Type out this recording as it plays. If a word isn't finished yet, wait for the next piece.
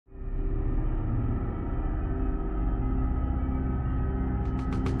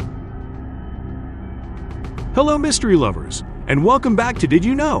Hello mystery lovers, and welcome back to Did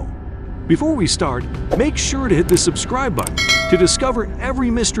You Know? Before we start, make sure to hit the subscribe button to discover every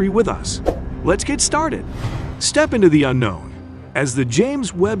mystery with us. Let's get started. Step into the unknown as the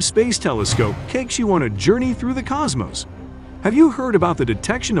James Webb Space Telescope takes you on a journey through the cosmos. Have you heard about the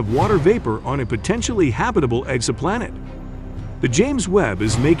detection of water vapor on a potentially habitable exoplanet? The James Webb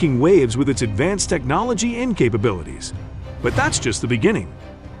is making waves with its advanced technology and capabilities. But that's just the beginning.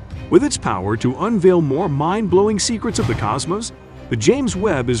 With its power to unveil more mind-blowing secrets of the cosmos, the James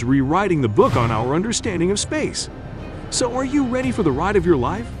Webb is rewriting the book on our understanding of space. So are you ready for the ride of your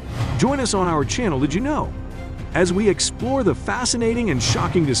life? Join us on our channel Did You Know? As we explore the fascinating and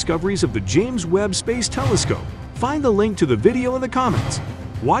shocking discoveries of the James Webb Space Telescope. Find the link to the video in the comments.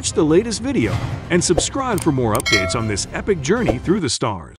 Watch the latest video and subscribe for more updates on this epic journey through the stars.